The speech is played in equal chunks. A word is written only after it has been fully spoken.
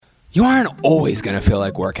you aren't always going to feel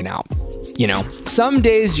like working out. You know, some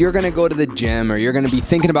days you're going to go to the gym or you're going to be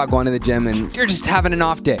thinking about going to the gym and you're just having an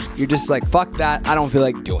off day. You're just like, fuck that. I don't feel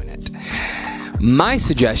like doing it. My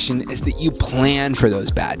suggestion is that you plan for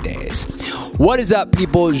those bad days. What is up,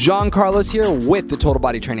 people? Jean Carlos here with the Total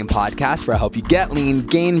Body Training Podcast, where I help you get lean,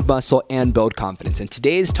 gain muscle, and build confidence. And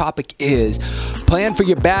today's topic is plan for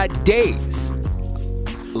your bad days.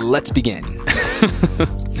 Let's begin.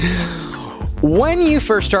 When you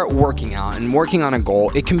first start working out and working on a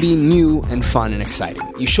goal, it can be new and fun and exciting.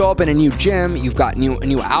 You show up in a new gym, you've got a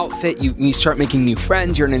new outfit, you start making new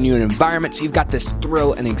friends, you're in a new environment, so you've got this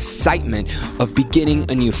thrill and excitement of beginning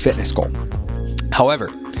a new fitness goal.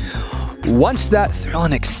 However, once that thrill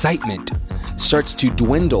and excitement starts to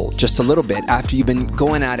dwindle just a little bit after you've been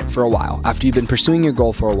going at it for a while, after you've been pursuing your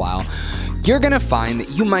goal for a while, you're going to find that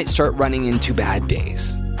you might start running into bad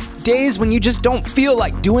days. Days when you just don't feel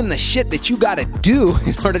like doing the shit that you gotta do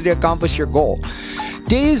in order to accomplish your goal.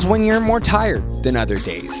 Days when you're more tired than other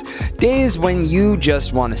days. Days when you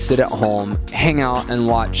just want to sit at home, hang out, and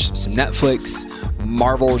watch some Netflix,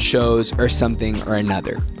 Marvel shows, or something or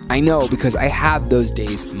another. I know because I have those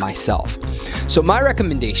days myself. So my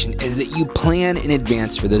recommendation is that you plan in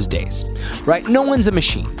advance for those days, right? No one's a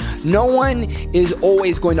machine. No one is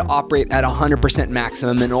always going to operate at 100%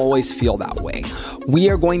 maximum and always feel that way. We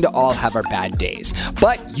are going to all have our bad days,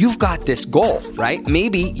 but you've got this goal, right?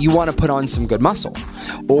 Maybe you want to put on some good muscle,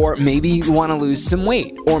 or maybe you want to lose some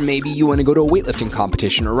weight, or maybe you want to go to a weightlifting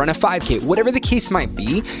competition or run a 5K, whatever the case might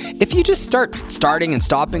be. If you just starting and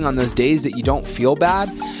stopping on those days that you don't feel bad,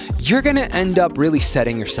 you're going to end up really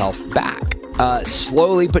setting yourself back.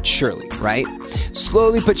 Slowly but surely, right?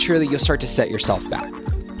 Slowly but surely, you'll start to set yourself back.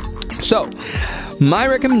 So, my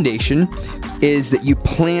recommendation is that you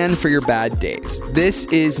plan for your bad days. This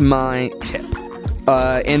is my tip.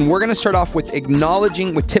 And we're going to start off with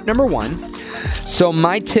tip number 1. So,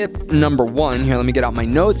 my tip number 1, here, let me get out my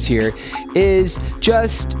notes here, is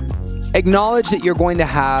just acknowledge that you're going to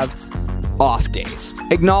have off days.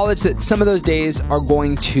 Acknowledge that some of those days are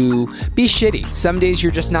going to be shitty. Some days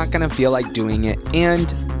you're just not going to feel like doing it, and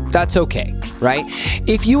that's okay, right?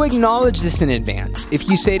 If you acknowledge this in advance, if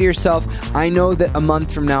you say to yourself, I know that a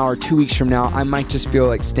month from now or 2 weeks from now, I might just feel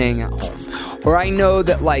like staying at home. Or I know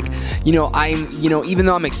that even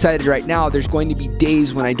though I'm excited right now, there's going to be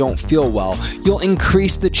days when I don't feel well. You'll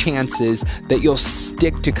increase the chances that you'll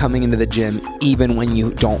stick to coming into the gym even when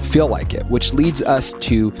you don't feel like it, which leads us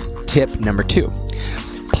to tip number 2.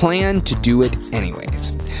 Plan to do it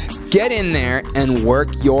anyways. Get in there and work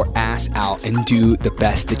your ass out and do the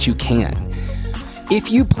best that you can. If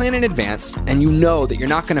you plan in advance and you know that you're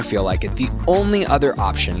not going to feel like it, the only other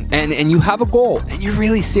option, and you have a goal and you're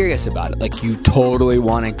really serious about it, like you totally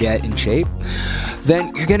want to get in shape,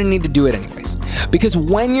 then you're going to need to do it anyways. Because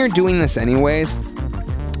when you're doing this anyways,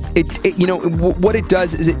 what it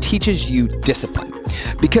does is it teaches you discipline.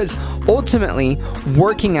 Because ultimately,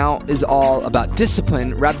 working out is all about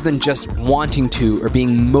discipline rather than just wanting to or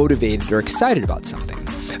being motivated or excited about something.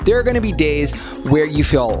 There are going to be days where you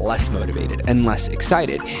feel less motivated and less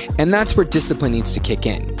excited, and that's where discipline needs to kick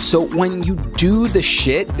in. So when you do the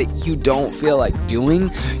shit that you don't feel like doing,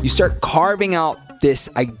 you start carving out this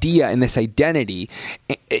idea and this identity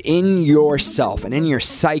in yourself and in your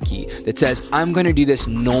psyche that says, I'm going to do this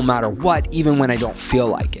no matter what, even when I don't feel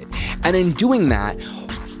like it. And in doing that,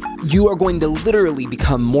 you are going to literally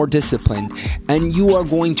become more disciplined and you are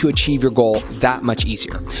going to achieve your goal that much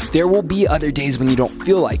easier. There will be other days when you don't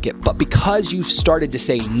feel like it, but because you've started to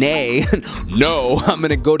say no, I'm going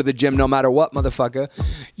to go to the gym no matter what, motherfucker,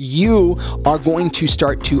 you are going to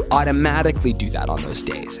start to automatically do that on those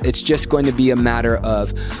days. It's just going to be a matter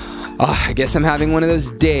of, I guess I'm having one of those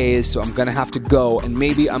days, so I'm going to have to go, and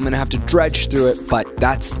maybe I'm going to have to dredge through it, but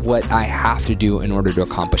that's what I have to do in order to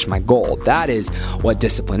accomplish my goal. That is what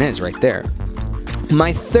discipline is right there.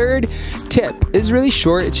 My third tip is really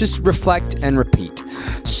short. It's just reflect and repeat.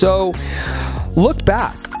 So look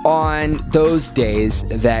back on those days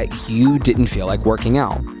that you didn't feel like working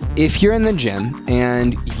out. If you're in the gym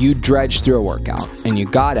and you dredged through a workout and you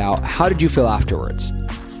got out, how did you feel afterwards?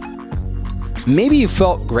 Maybe you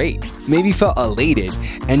felt great. Maybe you felt elated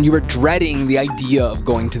and you were dreading the idea of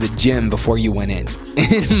going to the gym before you went in.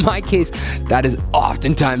 In my case, that has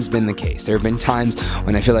oftentimes been the case. There have been times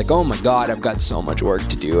when I feel like, oh my God, I've got so much work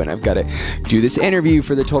to do and I've got to do this interview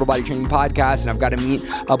for the Total Body Training Podcast and I've got to meet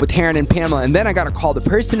up with Taryn and Pamela and then I got to call the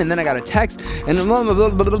person and then I got to text and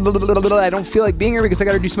I don't feel like being here because I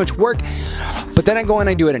got to do so much work. But then I go and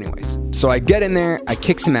I do it anyways. So I get in there, I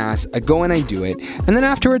kick some ass, I go and I do it. And then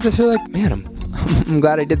afterwards I feel like, man, I'm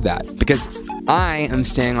glad I did that because I am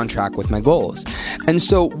staying on track with my goals. And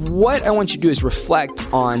so what I want you to do is reflect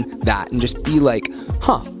on that and just be like,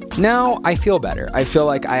 now I feel better. I feel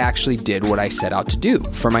like I actually did what I set out to do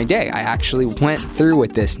for my day. I actually went through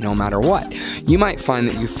with this no matter what. You might find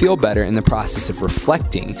that you feel better in the process of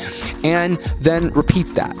reflecting and then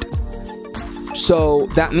repeat that. So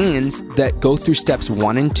that means that go through steps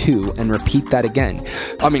 1 and 2 and repeat that again.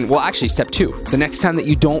 Step 2, the next time that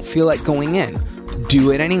you don't feel like going in,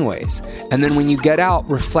 do it anyways. And then when you get out,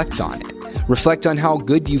 reflect on it. Reflect on how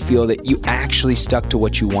good you feel that you actually stuck to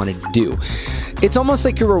what you wanted to do. It's almost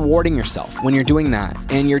like you're rewarding yourself when you're doing that,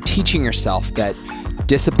 and you're teaching yourself that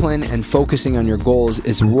discipline and focusing on your goals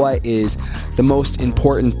is what is the most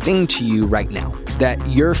important thing to you right now. That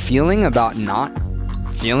your feeling about not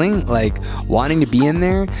feeling like wanting to be in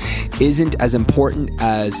there isn't as important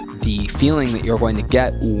as the feeling that you're going to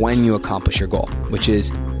get when you accomplish your goal, which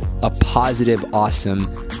is a positive, awesome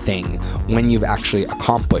thing when you've actually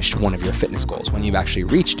accomplished one of your fitness goals, when you've actually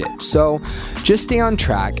reached it. So just stay on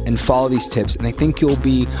track and follow these tips, and I think you'll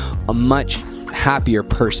be a much happier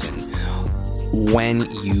person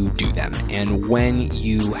when you do them. And when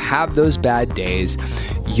you have those bad days,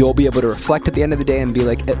 you'll be able to reflect at the end of the day and be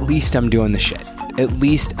like, at least I'm doing the shit. At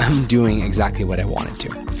least I'm doing exactly what I wanted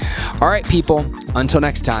to. All right, people, until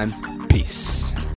next time, peace.